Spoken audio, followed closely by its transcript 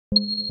My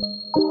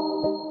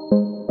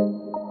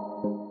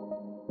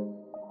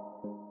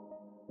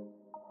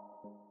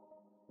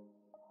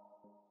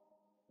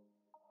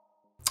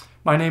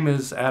name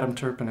is Adam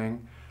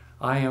Terpening.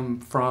 I am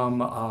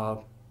from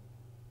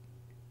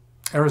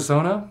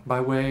Arizona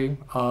by way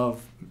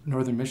of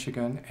northern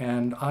Michigan,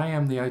 and I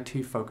am the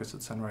IT focus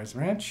at Sunrise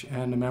Ranch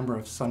and a member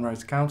of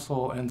Sunrise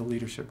Council and the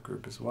leadership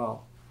group as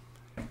well.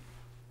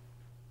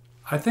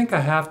 I think I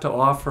have to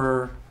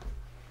offer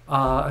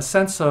a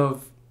sense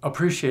of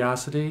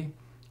appreciosity,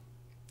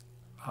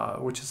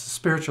 which is a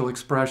spiritual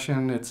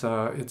expression. It's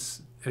an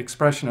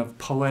expression of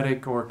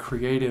poetic or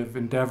creative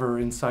endeavor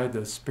inside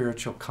the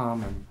spiritual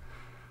common.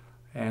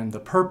 And the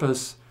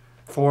purpose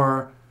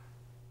for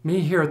me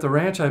here at the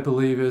ranch, I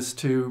believe, is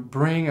to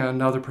bring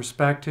another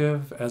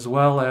perspective as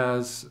well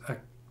as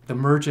the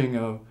merging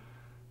of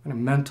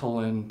mental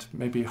and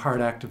maybe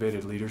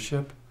heart-activated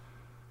leadership.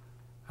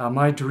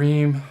 My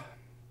dream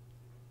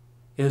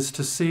is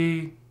to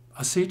see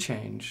a sea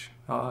change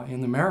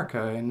in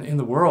America and in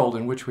the world,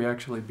 in which we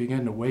actually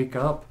begin to wake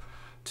up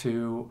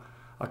to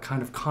a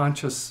kind of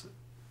conscious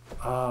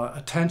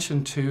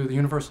attention to the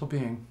universal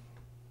being.